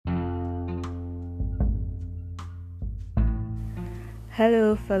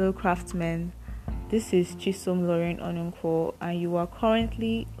Hello, fellow craftsmen. This is Chisom Lauren Onunko, and you are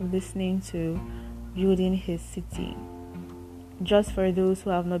currently listening to Building His City. Just for those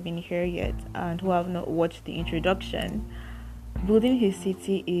who have not been here yet and who have not watched the introduction, Building His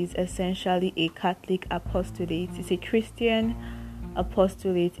City is essentially a Catholic apostolate. It's a Christian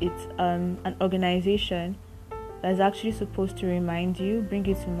apostolate. It's an organization that's actually supposed to remind you, bring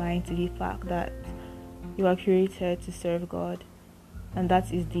you to mind to the fact that you are created to serve God. And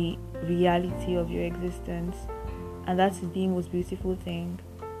that is the reality of your existence. And that is the most beautiful thing.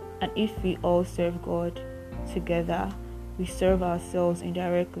 And if we all serve God together, we serve ourselves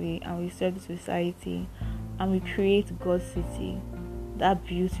indirectly and we serve the society and we create God's city, that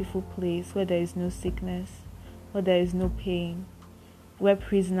beautiful place where there is no sickness, where there is no pain, where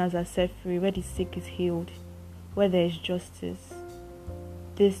prisoners are set free, where the sick is healed, where there is justice.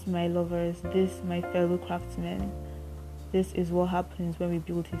 This, my lovers, this, my fellow craftsmen, this is what happens when we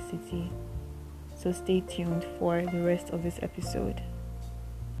build His city. So stay tuned for the rest of this episode.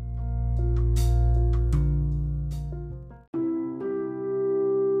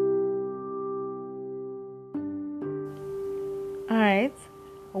 Alright,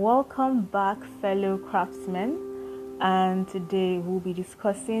 welcome back, fellow craftsmen. And today we'll be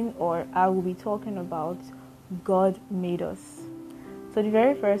discussing, or I will be talking about God made us. So the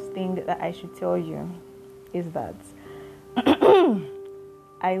very first thing that I should tell you is that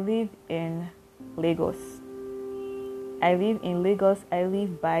I live in Lagos. I live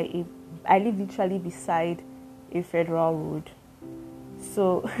literally beside a federal road.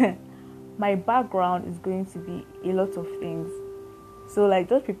 So my background is going to be a lot of things. So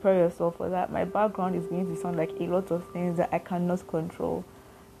just prepare yourself for that. My background is going to sound like a lot of things that I cannot control.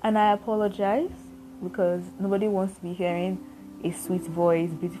 And I apologize because nobody wants to be hearing a sweet voice,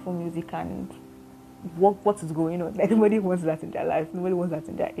 beautiful music, and what is going on. Nobody wants that in their life. Nobody wants that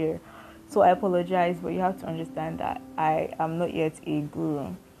in their ear. So I apologize, but you have to understand that I am not yet a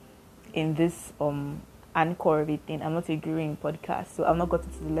guru in this anchor everything. I'm not a guru in podcast, so I'm not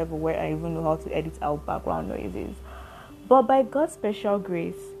gotten to the level where I even know how to edit out background noises. But by God's special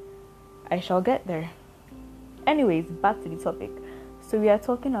grace, I shall get there. Anyways, back to the topic. So we are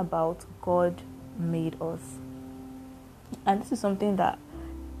talking about God made us. And this is something that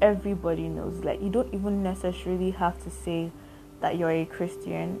everybody knows. You don't even necessarily have to say that you're a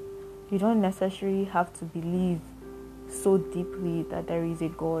Christian. You don't necessarily have to believe so deeply that there is a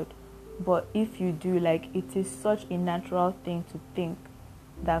God. But if you do, it is such a natural thing to think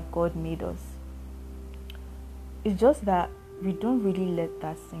that God made us. It's just that we don't really let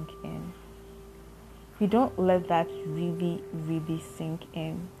that sink in. We don't let that really, really sink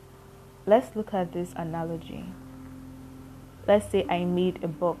in. Let's look at this analogy. Let's say I made a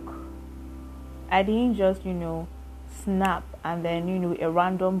book. I didn't just, snap and then, a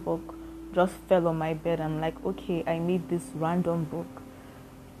random book just fell on my bed. I'm like, okay, I made this random book.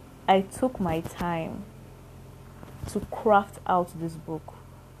 I took my time to craft out this book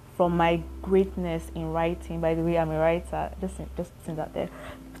from my greatness in writing. By the way, I'm a writer. Just putting that there.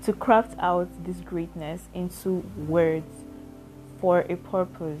 To craft out this greatness into words for a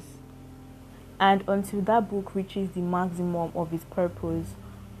purpose. And until that book reaches the maximum of its purpose,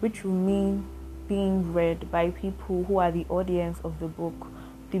 which will mean being read by people who are the audience of the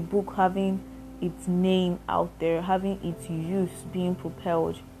book having its name out there, having its use being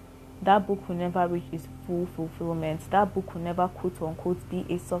propelled, that book will never reach its full fulfillment. That book will never, quote unquote, be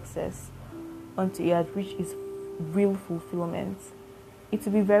a success until it has reached its real fulfillment. It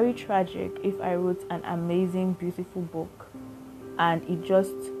would be very tragic if I wrote an amazing, beautiful book and it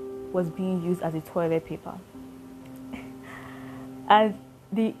just was being used as a toilet paper. And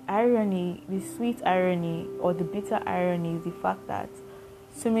the irony, the sweet irony or the bitter irony is the fact that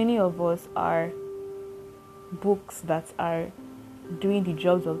so many of us are books that are doing the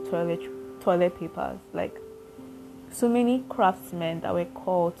jobs of toilet papers. So many craftsmen that were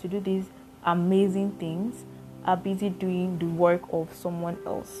called to do these amazing things are busy doing the work of someone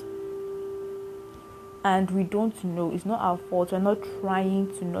else. And we don't know. It's not our fault. We're not trying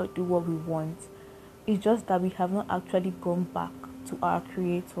to not do what we want. It's just that we have not actually gone back to our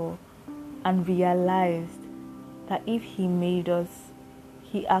Creator and realized that if He made us,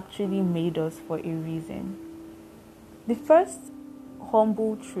 He actually made us for a reason. The first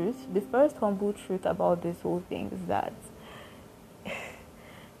humble truth about this whole thing is that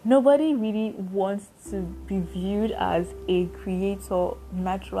nobody really wants to be viewed as a creator,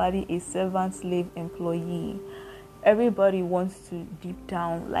 naturally a servant, slave, employee. Everybody wants to deep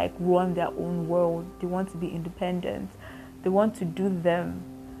down run their own world. They want to be independent. They want to do them.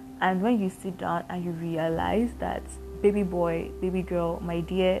 And when you sit down and you realize that baby boy, baby girl, my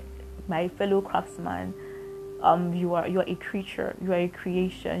dear, my fellow craftsman, you are a creature, you are a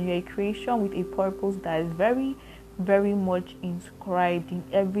creation, you are a creation with a purpose that is very, very much inscribed in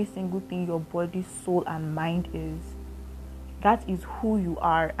every single thing your body, soul, and mind is. That is who you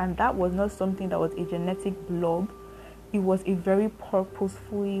are, and that was not something that was a genetic blob. It was a very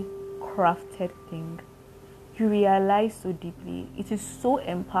purposefully crafted thing. You realize so deeply. It is so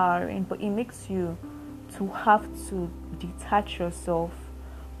empowering, but it makes you to have to detach yourself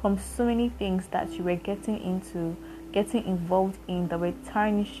from so many things that you were getting involved in, that were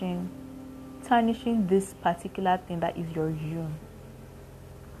tarnishing this particular thing that is your you.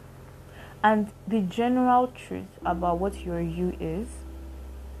 And the general truth about what your you is,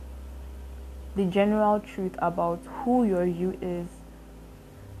 the general truth about who your you is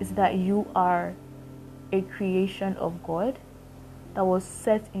that you are a creation of God that was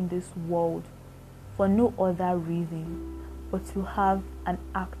set in this world for no other reason but to have an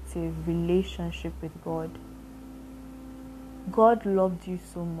active relationship with God. God loved you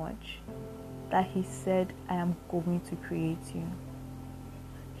so much that He said, I am going to create you.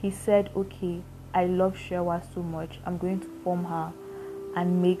 He said, okay, I love Shewa so much, I'm going to form her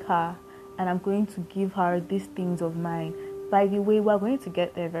and make her, and I'm going to give her these things of mine. By the way, we're going to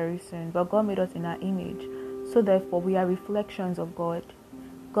get there very soon, but God made us in our image, so therefore we are reflections of God.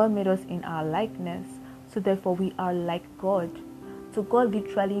 God made us in our likeness, so therefore we are like God. So God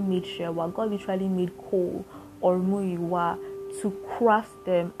literally made Shewa, God literally made Cole or Muyiwa to craft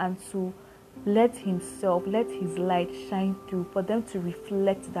them and to let Himself, let His light shine through for them to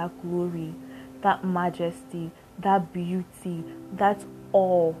reflect that glory, that majesty, that beauty, that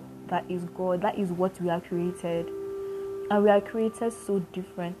awe that is God. That is what we are created. And we are created so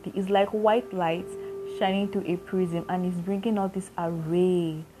differently. It's like white light shining through a prism, and it's bringing out this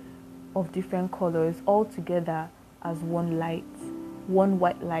array of different colors all together as one light, one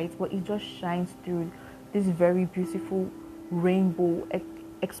white light, but it just shines through this very beautiful rainbow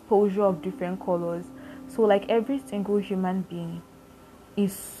exposure of different colors. So like every single human being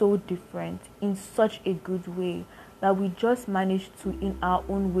is so different in such a good way that we just managed to, in our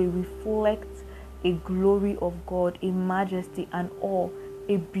own way, reflect a glory of God, a majesty and awe,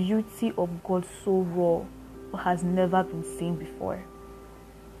 a beauty of God so raw but has never been seen before.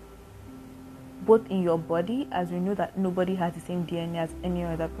 Both in your body, as we know that nobody has the same DNA as any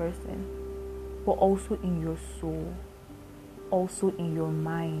other person, but also in your soul, also in your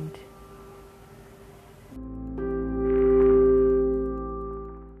mind.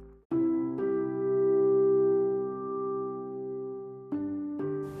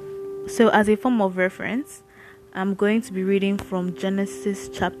 So as a form of reference, I'm going to be reading from Genesis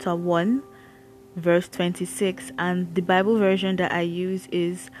chapter 1, verse 26, and the Bible version that I use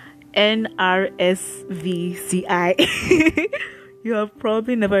is NRSVCI. You have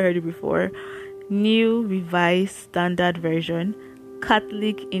probably never heard it before. New Revised Standard Version,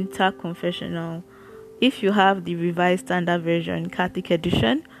 Catholic Interconfessional. If you have the Revised Standard Version, Catholic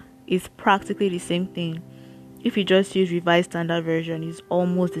Edition, it's practically the same thing. If you just use Revised Standard Version, it's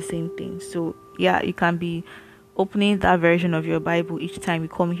almost the same thing. So yeah, you can be opening that version of your Bible each time you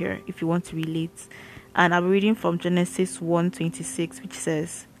come here if you want to relate. And I'm reading from Genesis 1:26, which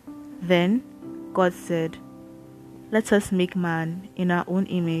says, Then God said, Let us make man in our own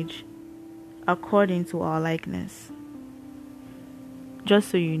image, according to our likeness. Just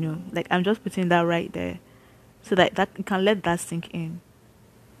so you know, like I'm just putting that right there so that you can let that sink in.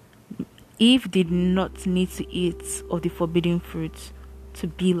 Eve did not need to eat of the forbidden fruit to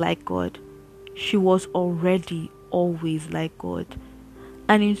be like God. She was already always like God.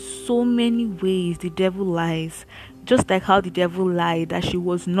 And in so many ways, the devil lies. Just like how the devil lied that she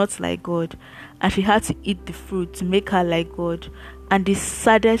was not like God and she had to eat the fruit to make her like God. And the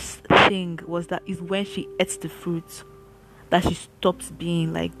saddest thing was that is when she ate the fruit that she stopped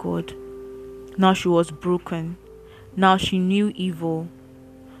being like God. Now she was broken. Now she knew evil.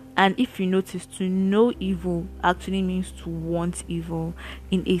 And if you notice, to know evil actually means to want evil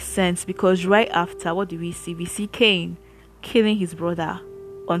in a sense, because right after, what do we see? We see Cain killing his brother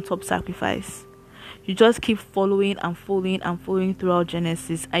on top sacrifice. You just keep following and following and following throughout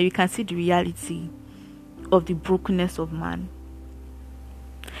Genesis, and you can see the reality of the brokenness of man.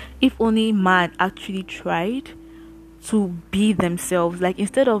 If only man actually tried to be themselves, like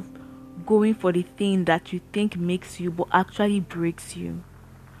instead of going for the thing that you think makes you but actually breaks you,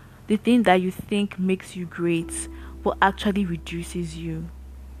 the thing that you think makes you great but actually reduces you,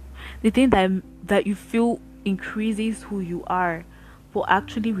 the thing that you feel increases who you are but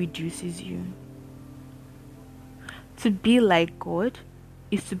actually reduces you. To be like God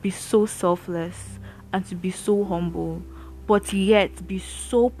is to be so selfless and to be so humble, but yet be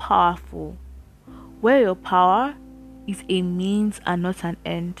so powerful, where your power is a means and not an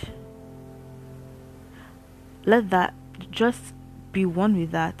end. Let that just be one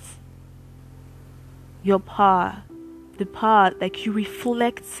with that. Your power, the power, like you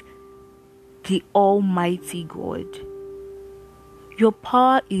reflect the Almighty God. Your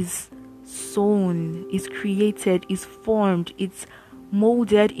power is sown, is created, is formed, it's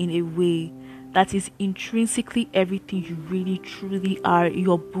molded in a way that is intrinsically everything you really truly are,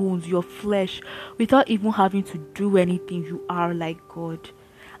 your bones, your flesh, without even having to do anything. You are like God.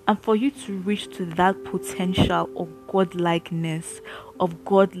 And for you to reach to that potential of godlikeness, of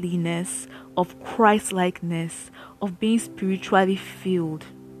godliness, of Christ-likeness, of being spiritually filled,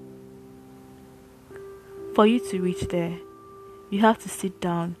 for you to reach there, you have to sit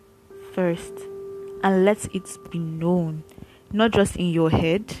down first and let it be known, not just in your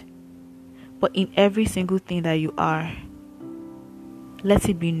head, but in every single thing that you are. Let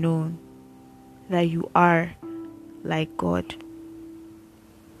it be known that you are like God.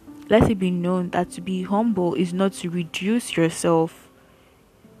 Let it be known that to be humble is not to reduce yourself.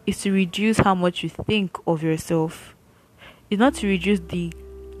 It's to reduce how much you think of yourself. It's not to reduce the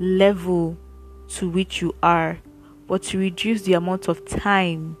level to which you are, but to reduce the amount of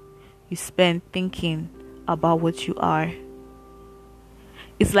time you spend thinking about what you are.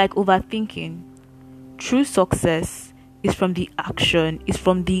 It's like overthinking. True success is from the action, is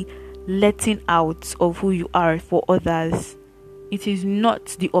from the letting out of who you are for others. It is not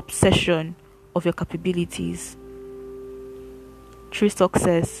the obsession of your capabilities. True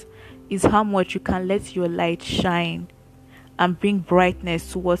success is how much you can let your light shine and bring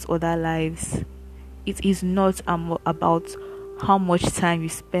brightness towards other lives. It is not about how much time you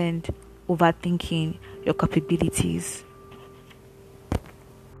spend overthinking your capabilities.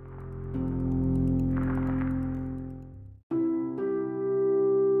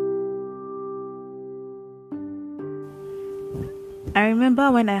 I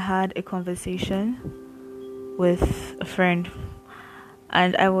remember when I had a conversation with a friend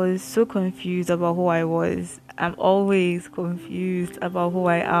and I was so confused about who I was. I'm always confused about who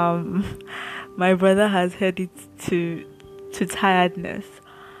I am. My brother has heard it to tiredness.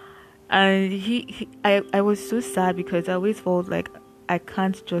 And I was so sad because I always felt like I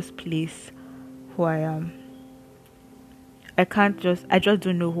can't just place who I am. I just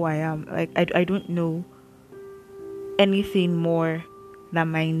don't know who I am. Like I don't know anything more than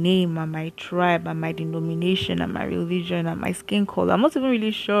my name and my tribe and my denomination and my religion and my skin color. I'm not even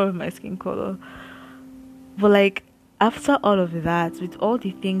really sure of my skin color. But like after all of that, with all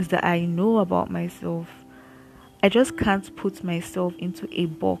the things that I know about myself, I just can't put myself into a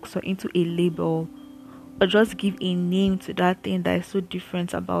box or into a label or just give a name to that thing that is so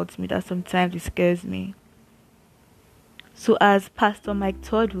different about me that sometimes it scares me. So as Pastor Mike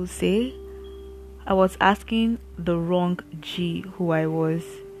Todd will say, I was asking the wrong G who I was.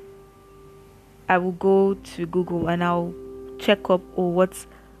 I will go to Google and I'll check up what's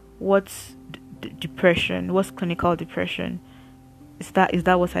depression, what's clinical depression. Is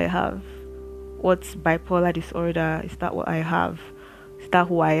that what I have? What's bipolar disorder? Is that what I have? Is that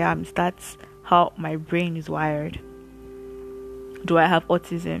who I am? Is that how my brain is wired? Do I have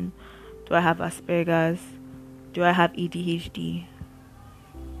autism? Do I have Asperger's? Do I have ADHD?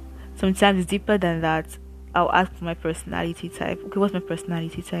 Sometimes it's deeper than that. I'll ask for my personality type. Okay, what's my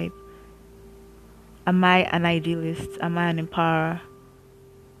personality type? Am I an idealist? Am I an empowerer?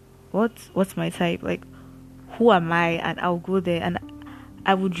 What's my type? Like, who am I? And I'll go there and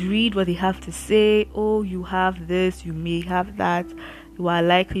I would read what they have to say. Oh, you have this, you may have that, you are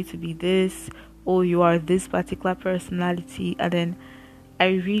likely to be this, oh, you are this particular personality. And then I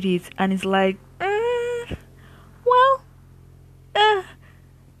read it and it's like,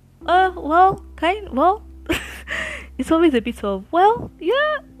 it's always a bit of,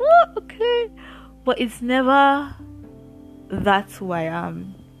 okay. But it's never that's who I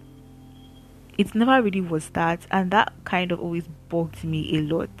am. It never really was that, and that kind of always bugged me a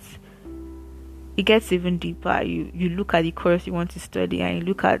lot. It gets even deeper. You look at the course you want to study and you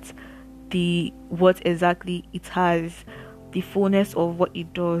look at what exactly it has, the fullness of what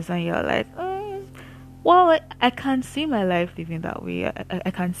it does, and you're like, I can't see my life living that way.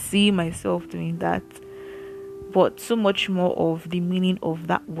 I can't see myself doing that. But so much more of the meaning of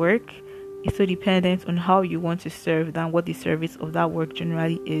that work is so dependent on how you want to serve than what the service of that work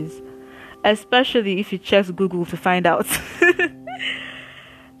generally is. Especially if you check Google to find out.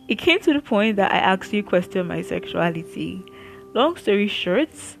 It came to the point that I actually questioned my sexuality. Long story short,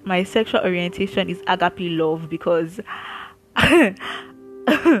 my sexual orientation is agape love because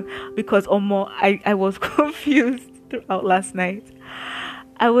because I was confused throughout last night.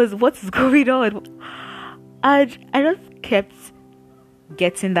 What is going on? I just kept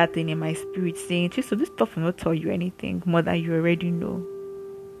getting that thing in my spirit saying, so this stuff will not tell you anything more than you already know.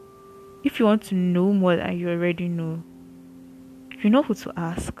 If you want to know more than you already know, you know who to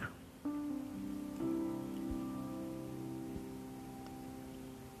ask.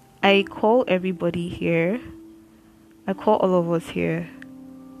 I call everybody here, I call all of us here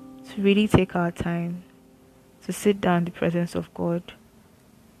to really take our time to sit down in the presence of God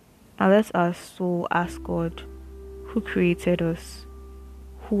and let our soul ask God, who created us?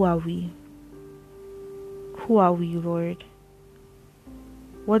 Who are we? Who are we, Lord?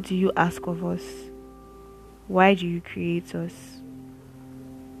 What do you ask of us? Why do you create us?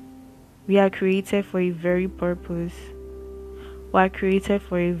 We are created for a very purpose. We are created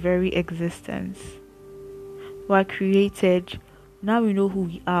for a very existence. We are created, now we know who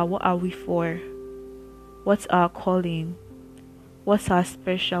we are. What are we for? What's our calling? What's our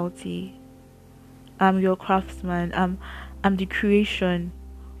specialty? I'm your craftsman. I'm the creation.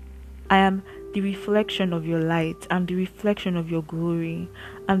 I am the reflection of your light. I'm the reflection of your glory.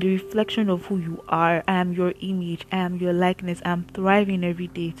 I'm the reflection of who you are. I am your image. I am your likeness. I'm thriving every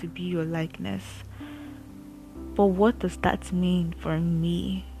day to be your likeness. But what does that mean for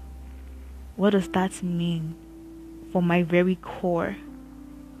me? What does that mean for my very core?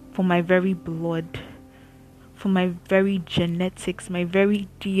 For my very blood? For my very genetics, my very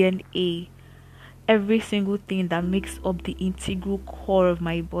DNA? Every single thing that makes up the integral core of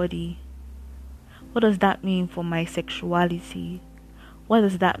my body. What does that mean for my sexuality? What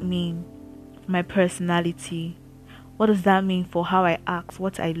does that mean for my personality? What does that mean for how I act,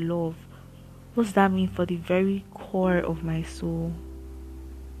 what I love? What does that mean for the very core of my soul?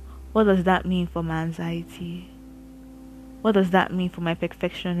 What does that mean for my anxiety? What does that mean for my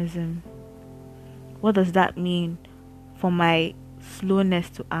perfectionism? What does that mean for my slowness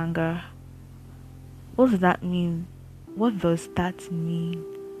to anger? What does that mean? What does that mean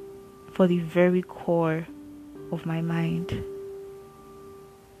for the very core of my mind?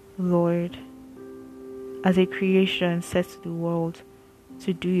 Lord, as a creation set to the world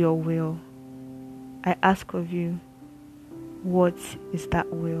to do your will, I ask of you, what is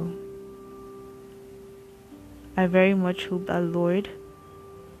that will? I very much hope that Lord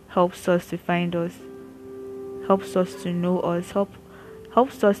helps us to find us, helps us to know us,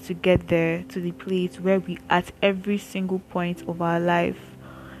 helps us to get there to the place where we at every single point of our life,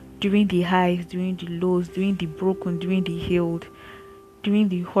 during the highs, during the lows, during the broken, during the healed, during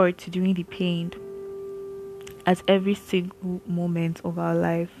the hurt, during the pain, at every single moment of our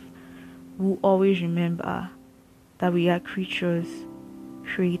life, we'll always remember that we are creatures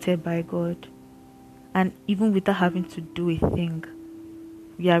created by God. And even without having to do a thing,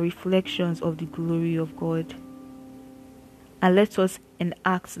 we are reflections of the glory of God. And let us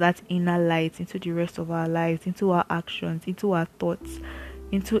enact that inner light into the rest of our lives, into our actions, into our thoughts,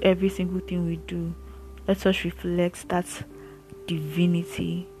 into every single thing we do. Let us reflect that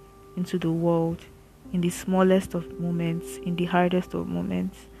divinity into the world, in the smallest of moments, in the hardest of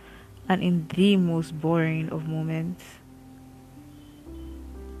moments, and in the most boring of moments.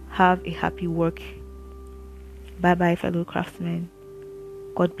 Have a happy work. Bye bye, fellow craftsmen.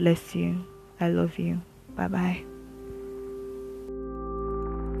 God bless you. I love you. Bye bye.